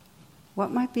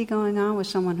 What might be going on with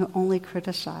someone who only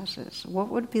criticizes? What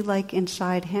would it be like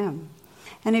inside him?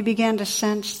 And he began to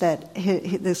sense that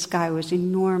this guy was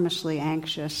enormously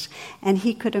anxious, and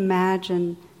he could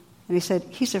imagine, and he said,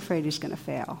 he's afraid he's going to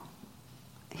fail.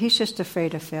 He's just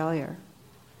afraid of failure.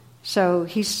 So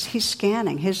he's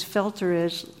scanning. His filter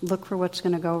is, look for what's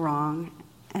going to go wrong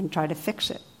and try to fix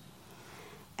it.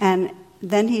 And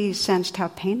then he sensed how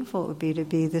painful it would be to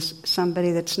be this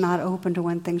somebody that's not open to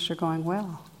when things are going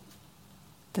well.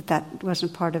 That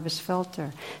wasn't part of his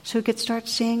filter. So he could start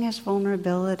seeing his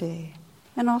vulnerability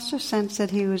and also sense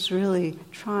that he was really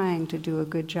trying to do a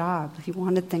good job. He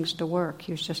wanted things to work.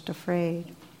 He was just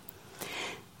afraid.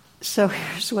 So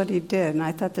here's what he did, and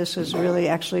I thought this was really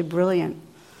actually brilliant,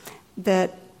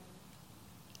 that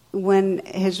when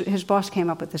his boss came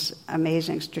up with this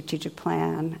amazing strategic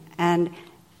plan, and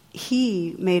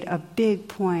he made a big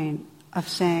point of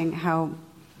saying how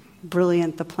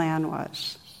brilliant the plan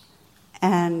was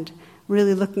and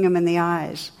really looking him in the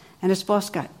eyes. And his boss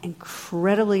got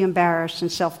incredibly embarrassed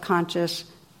and self-conscious,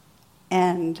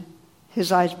 and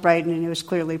his eyes brightened and he was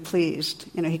clearly pleased.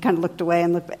 He kind of looked away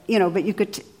and looked,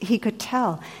 but he could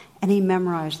tell, and he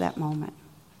memorized that moment.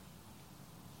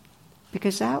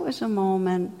 Because that was a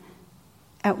moment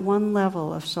at one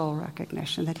level of soul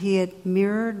recognition, that he had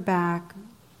mirrored back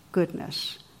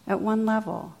goodness at one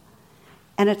level.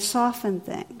 And it softened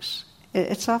things.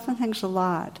 It softened things a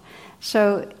lot.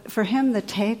 So for him, the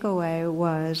takeaway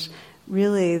was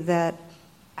really that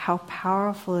how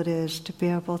powerful it is to be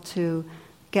able to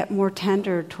get more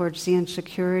tender towards the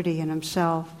insecurity in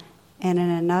himself and in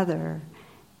another.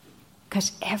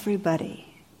 Because everybody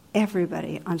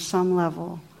on some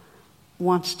level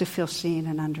wants to feel seen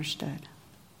and understood.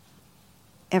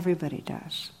 Everybody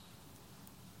does.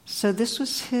 So this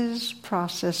was his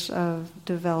process of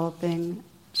developing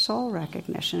soul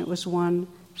recognition. It was one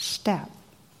step.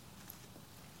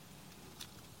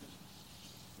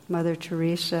 Mother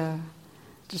Teresa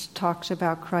just talks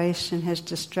about Christ in his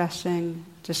distressing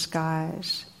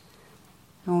disguise.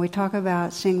 And when we talk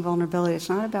about seeing vulnerability, it's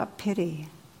not about pity.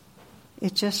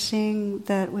 It's just seeing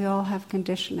that we all have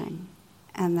conditioning,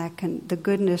 and that the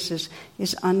goodness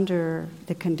is under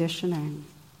the conditioning.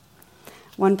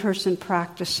 One person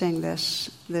practicing this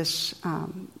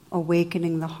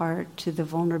awakening the heart to the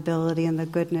vulnerability and the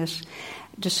goodness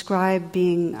described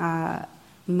being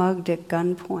mugged at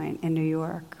gunpoint in New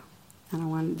York.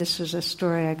 This is a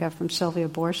story I got from Sylvia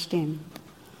Borstein.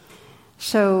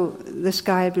 So this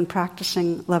guy had been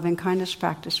practicing loving kindness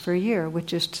practice for a year,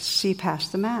 which is to see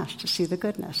past the mask, to see the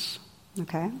goodness.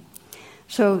 Okay?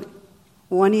 So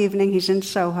one evening he's in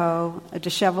Soho, a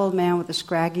disheveled man with a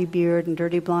scraggy beard and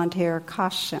dirty blonde hair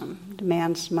accosts him,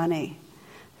 demands money.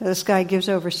 So this guy gives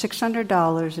over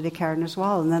 $600 that he carried in his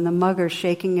wallet, and then the mugger's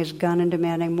shaking his gun and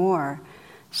demanding more.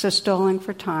 So stalling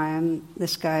for time,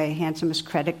 this guy hands him his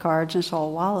credit cards and his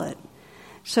whole wallet.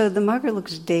 So the mugger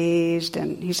looks dazed,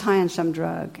 and he's high on some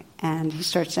drug, and he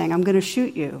starts saying, I'm going to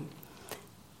shoot you.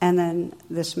 And then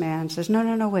this man says,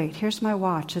 no, wait, here's my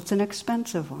watch. It's an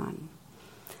expensive one.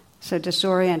 So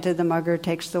disoriented, the mugger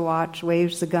takes the watch,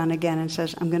 waves the gun again, and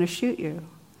says, I'm going to shoot you.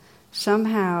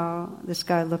 Somehow, this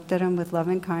guy looked at him with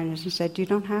loving kindness and said, you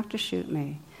don't have to shoot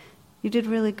me. You did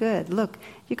really good. Look,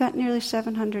 you got nearly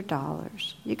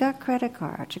 $700. You got credit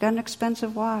cards. You got an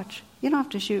expensive watch. You don't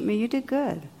have to shoot me. You did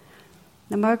good.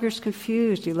 The mugger's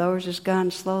confused. He lowers his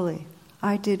gun slowly.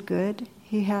 I did good,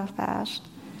 he half-asked.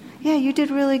 Yeah, you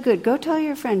did really good. Go tell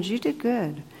your friends you did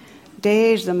good.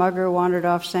 Dazed, the mugger wandered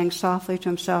off, saying softly to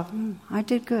himself, I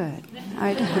did good.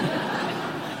 I did.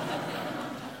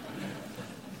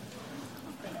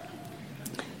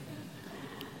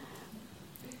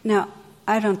 Now,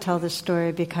 I don't tell this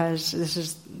story because this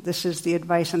is this is the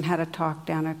advice on how to talk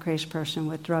down a crazy person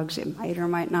with drugs. It might or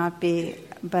might not be.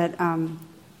 But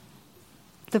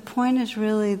the point is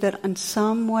really that in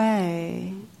some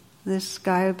way, this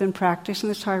guy who'd been practicing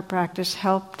this hard practice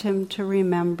helped him to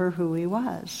remember who he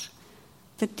was.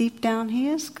 That deep down he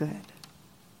is good.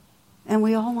 And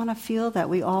we all want to feel that.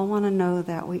 We all want to know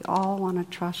that. We all want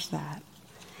to trust that.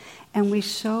 And we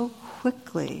so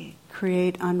quickly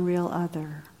create unreal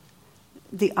other.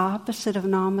 The opposite of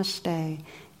namaste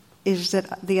is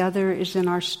that the other is in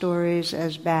our stories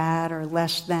as bad or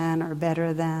less than or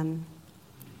better than.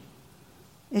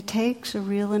 It takes a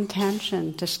real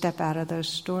intention to step out of those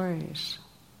stories.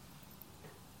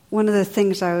 One of the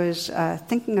things I was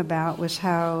thinking about was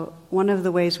how one of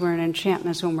the ways we're in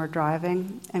enchantment is when we're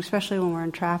driving, and especially when we're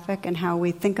in traffic, and how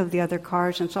we think of the other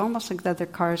cars, and it's almost like the other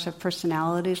cars have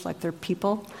personalities, like they're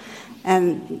people,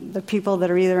 and the people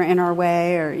that are either in our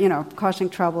way or, causing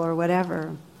trouble or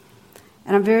whatever.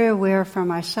 And I'm very aware for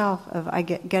myself of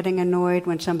getting annoyed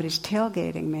when somebody's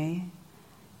tailgating me,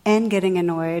 and getting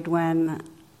annoyed when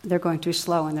they're going too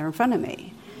slow and they're in front of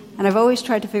me. And I've always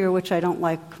tried to figure which I don't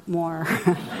like more.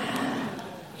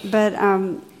 But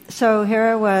so here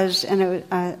I was, and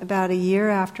it was about a year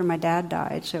after my dad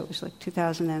died, so it was like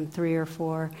 2003 or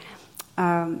 4.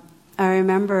 I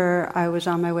remember I was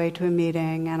on my way to a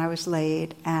meeting, and I was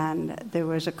late, and there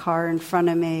was a car in front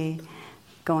of me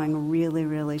going really,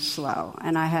 really slow.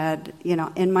 And I had,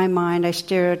 in my mind, I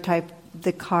stereotyped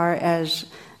the car as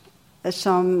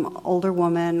some older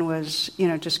woman was,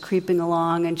 just creeping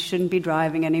along and shouldn't be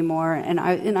driving anymore. And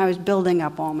I was building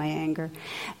up all my anger.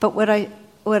 But what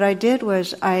I did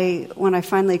was, when I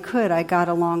finally could, I got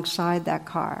alongside that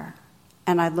car,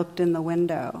 and I looked in the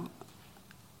window.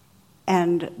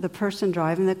 And the person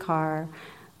driving the car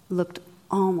looked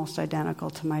almost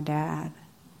identical to my dad.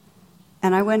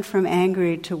 And I went from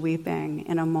angry to weeping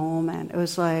in a moment. It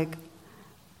was like,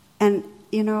 and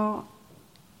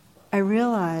I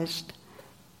realized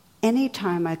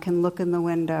anytime I can look in the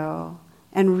window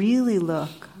and really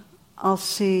look, I'll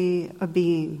see a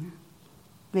being.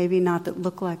 Maybe not that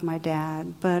look like my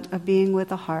dad, but a being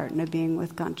with a heart and a being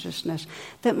with consciousness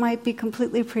that might be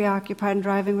completely preoccupied and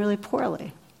driving really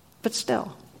poorly. But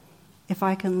still, if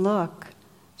I can look,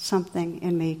 something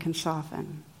in me can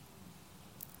soften.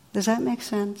 Does that make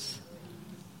sense?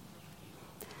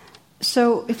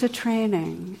 So it's a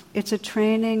training. It's a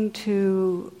training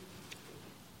to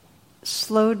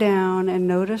slow down and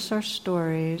notice our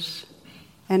stories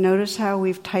and notice how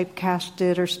we've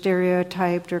typecasted or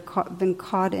stereotyped or been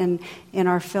caught in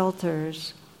our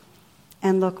filters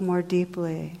and look more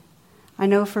deeply. I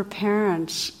know for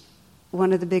parents,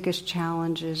 one of the biggest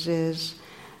challenges is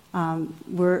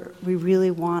we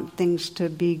really want things to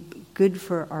be good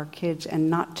for our kids and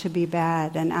not to be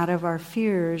bad. And out of our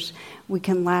fears, we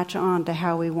can latch on to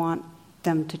how we want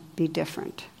them to be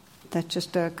different. That's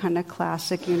just a kind of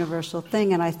classic universal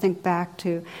thing. And I think back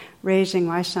to raising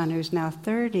my son, who's now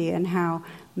 30, and how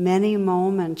many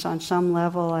moments on some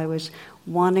level I was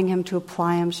wanting him to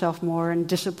apply himself more and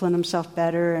discipline himself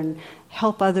better and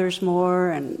help others more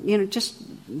and, just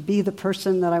be the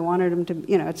person that I wanted him to,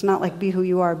 it's not like be who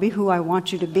you are, be who I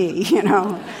want you to be,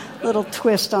 little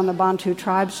twist on the Bantu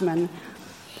tribesman.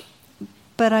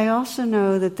 But I also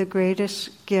know that the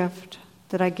greatest gift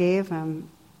that I gave him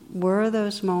were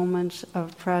those moments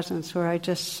of presence where I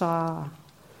just saw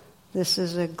this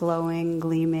is a glowing,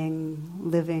 gleaming,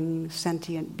 living,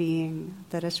 sentient being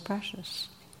that is precious.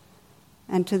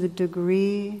 And to the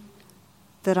degree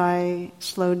that I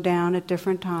slowed down at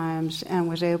different times and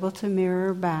was able to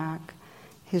mirror back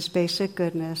his basic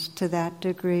goodness, to that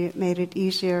degree it made it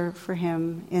easier for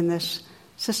him in this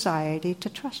society to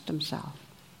trust himself.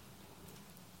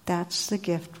 That's the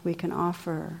gift we can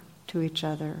offer to each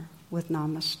other with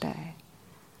Namaste.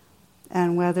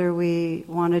 And whether we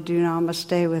want to do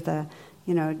Namaste with a,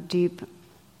 deep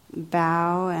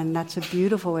bow, and that's a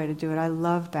beautiful way to do it. I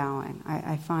love bowing.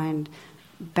 I find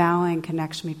bowing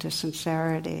connects me to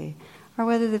sincerity. Or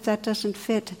whether that doesn't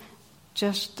fit,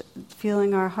 just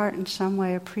feeling our heart in some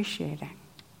way appreciating.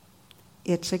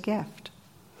 It's a gift.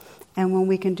 And when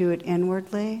we can do it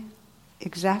inwardly,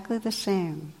 exactly the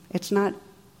same. It's not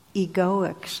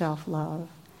egoic self-love.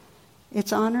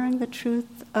 It's honoring the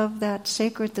truth of that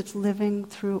sacred that's living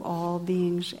through all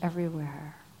beings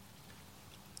everywhere.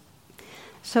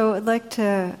 So I'd like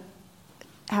to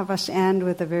have us end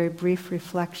with a very brief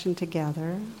reflection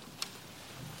together.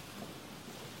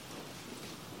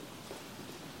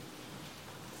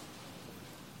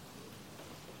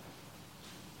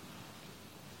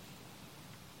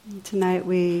 Tonight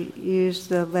we use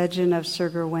the legend of Sir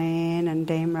Gawain and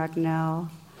Dame Ragnell.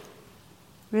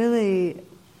 Really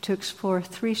to explore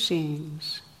three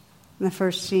seeings. And the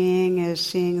first seeing is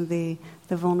seeing the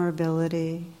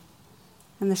vulnerability.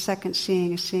 And the second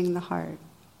seeing is seeing the heart,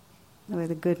 the way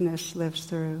the goodness lives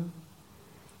through.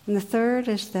 And the third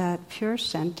is that pure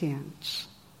sentience,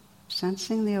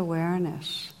 sensing the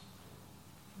awareness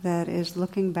that is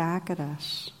looking back at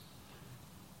us,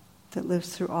 that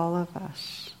lives through all of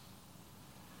us.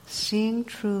 Seeing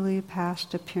truly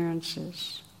past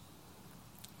appearances.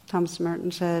 Thomas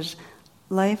Merton says,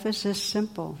 life is this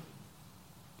simple.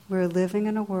 We're living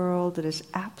in a world that is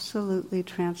absolutely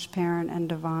transparent and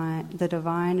divine. The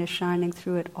divine is shining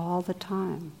through it all the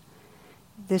time.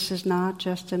 This is not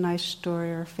just a nice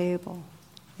story or fable.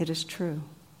 It is true.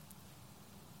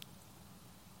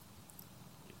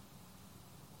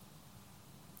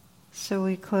 So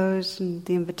we close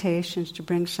the invitations to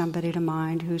bring somebody to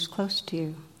mind who's close to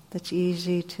you, that's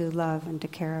easy to love and to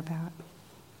care about.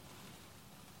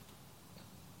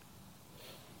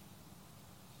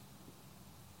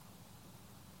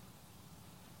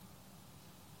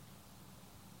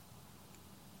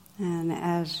 And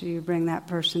as you bring that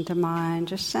person to mind,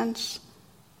 just sense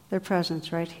their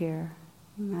presence right here.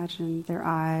 Imagine their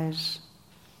eyes.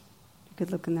 You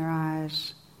could look in their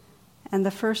eyes. And the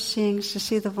first seeing is to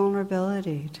see the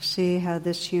vulnerability, to see how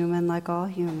this human, like all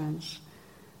humans,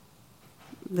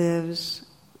 lives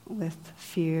with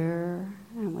fear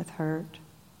and with hurt,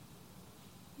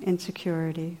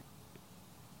 insecurity.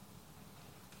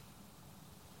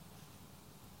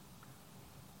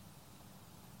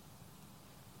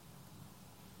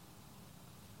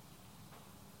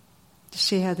 To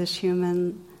see how this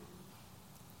human,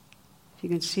 if you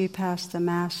can see past the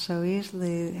mask so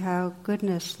easily, how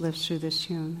goodness lives through this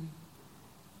human.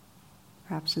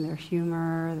 Perhaps in their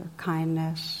humor, their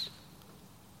kindness,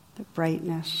 their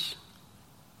brightness.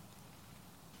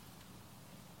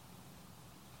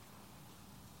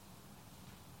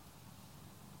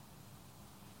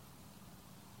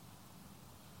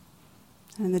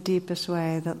 And in the deepest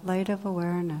way, that light of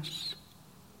awareness,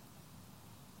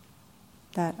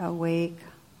 that awake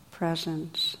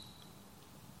presence.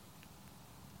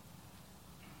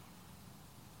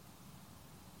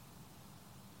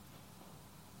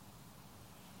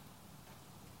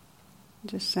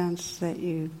 Just sense that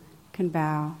you can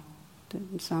bow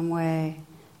in some way,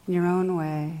 in your own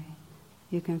way.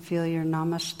 You can feel your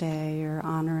namaste, your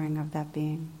honoring of that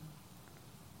being.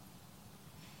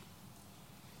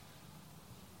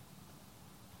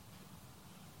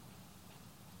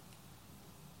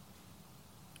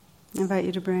 I invite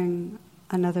you to bring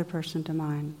another person to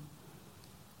mind.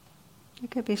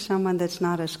 It could be someone that's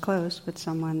not as close, but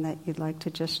someone that you'd like to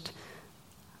just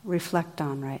reflect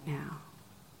on right now.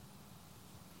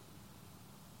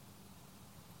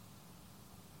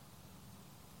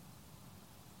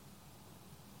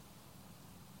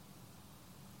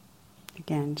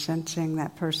 Again, sensing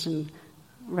that person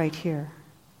right here,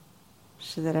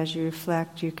 so that as you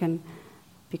reflect, you can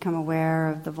become aware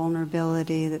of the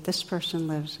vulnerability that this person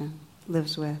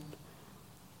lives with.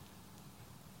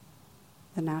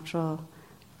 The natural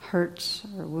hurts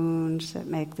or wounds that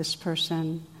make this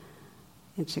person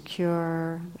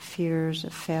insecure, the fears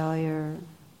of failure,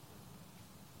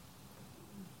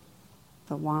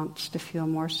 the wants to feel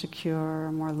more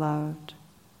secure, more loved.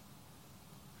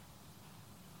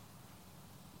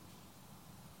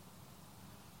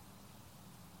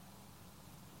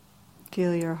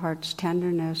 Feel your heart's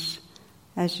tenderness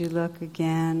as you look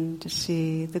again to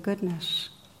see the goodness.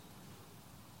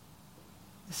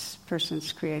 This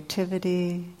person's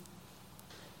creativity,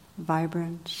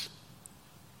 vibrance,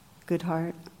 good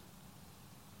heart.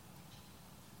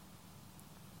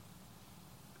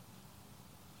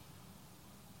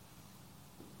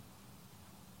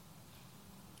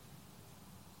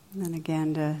 And then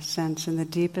again to sense in the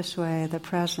deepest way the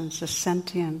presence, the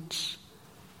sentience,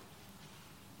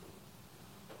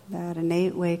 that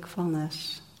innate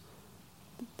wakefulness,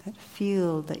 that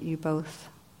field that you both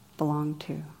belong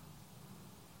to.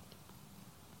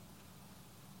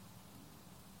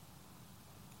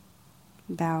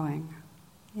 Bowing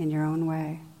in your own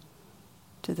way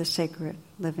to the sacred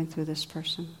living through this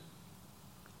person.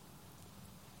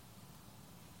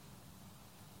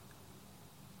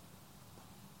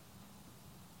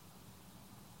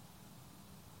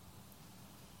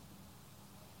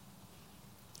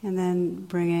 And then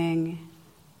bringing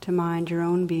to mind your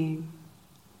own being,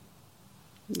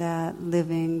 that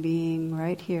living being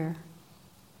right here.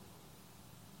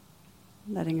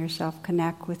 Letting yourself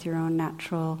connect with your own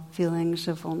natural feelings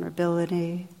of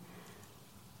vulnerability,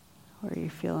 where you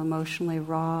feel emotionally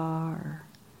raw, or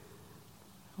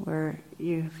where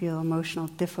you feel emotional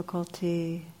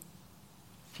difficulty,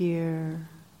 fear,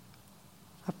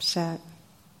 upset.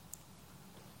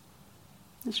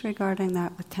 Just regarding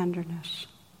that with tenderness.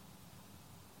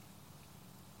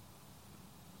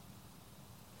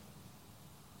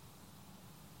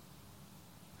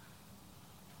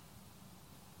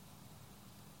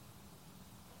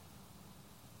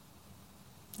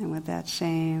 And with that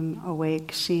same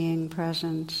awake, seeing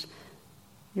presence,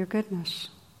 your goodness,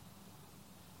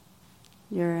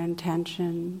 your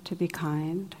intention to be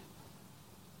kind,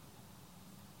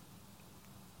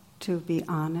 to be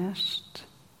honest,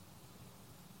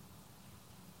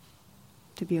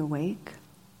 to be awake,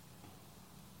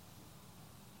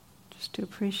 just to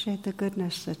appreciate the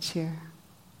goodness that's here.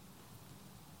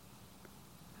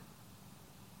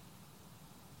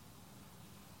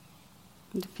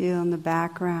 And to feel in the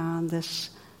background this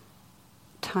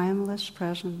timeless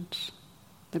presence,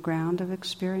 the ground of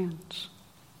experience,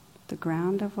 the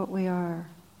ground of what we are.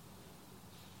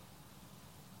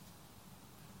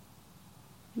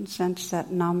 And sense that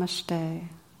namaste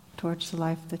towards the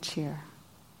life that's here.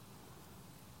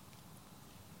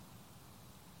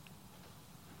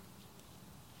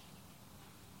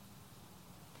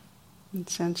 And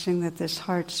sensing that this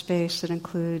heart space that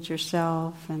includes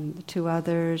yourself and the two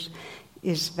others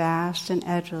is vast and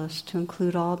edgeless to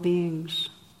include all beings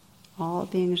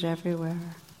everywhere.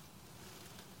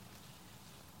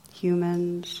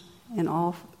 Humans and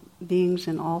all beings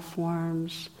in all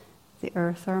forms, the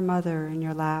earth our mother in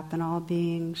your lap, and all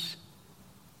beings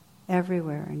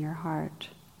everywhere in your heart.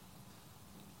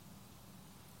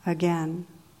 Again,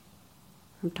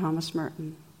 from Thomas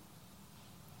Merton.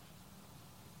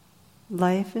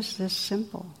 Life is this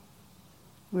simple.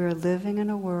 We are living in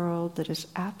a world that is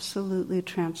absolutely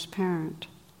transparent,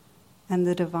 and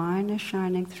the divine is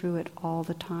shining through it all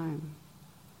the time.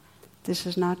 This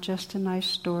is not just a nice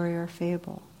story or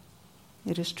fable.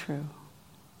 It is true.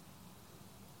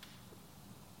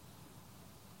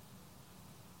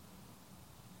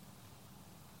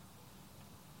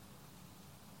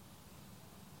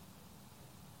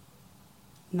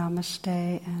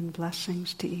 Namaste and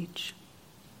blessings to each.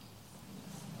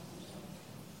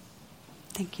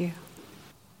 Thank you.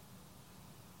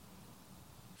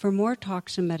 For more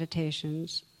talks and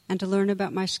meditations, and to learn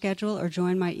about my schedule or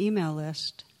join my email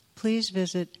list, please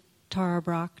visit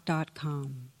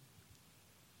tarabrach.com.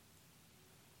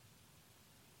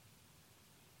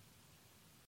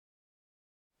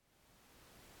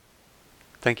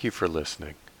 Thank you for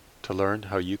listening. To learn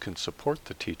how you can support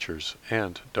the teachers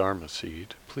and Dharma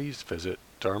Seed, please visit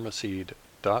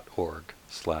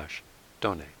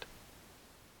dharmaseed.org/donate.